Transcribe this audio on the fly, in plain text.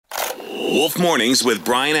Wolf Mornings with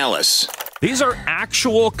Brian Ellis. These are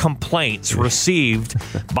actual complaints received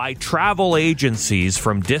by travel agencies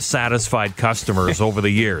from dissatisfied customers over the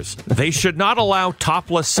years. They should not allow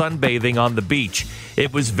topless sunbathing on the beach.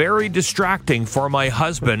 It was very distracting for my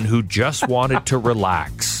husband who just wanted to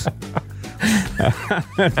relax.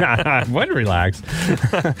 I would relax.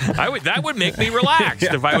 That would make me relaxed.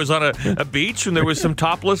 If I was on a beach and there was some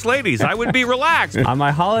topless ladies, I would be relaxed. On my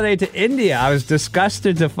holiday to India, I was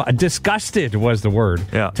disgusted was the word,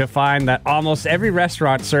 to find that almost every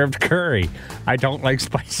restaurant served curry. I don't like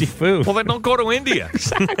spicy food. Well, then don't go to India.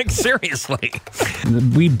 Like, seriously.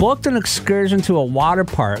 We booked an excursion to a water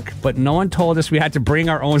park, but no one told us we had to bring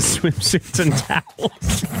our own swimsuits and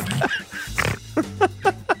towels.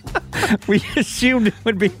 We assumed it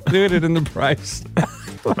would be included in the price.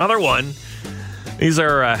 Another one. These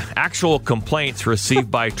are actual complaints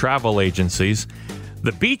received by travel agencies.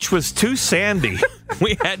 The beach was too sandy.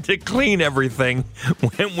 We had to clean everything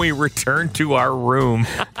when we returned to our room.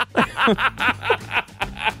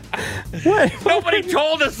 Nobody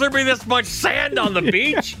told us there'd be this much sand on the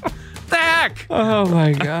beach. The heck? Oh,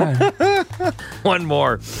 my God. One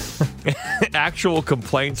more. Actual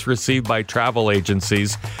complaints received by travel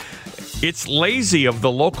agencies. It's lazy of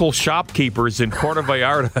the local shopkeepers in Puerto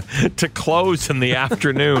Vallarta to close in the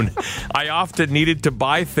afternoon. I often needed to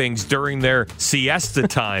buy things during their siesta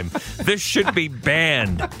time. This should be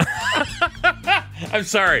banned. I'm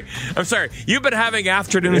sorry. You've been having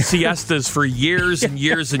afternoon siestas for years and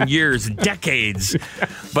years and years, decades.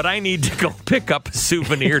 But I need to go pick up a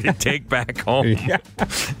souvenir to take back home. Yeah.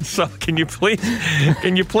 So can you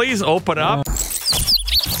please open up?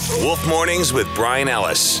 Wolf Mornings with Brian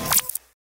Ellis.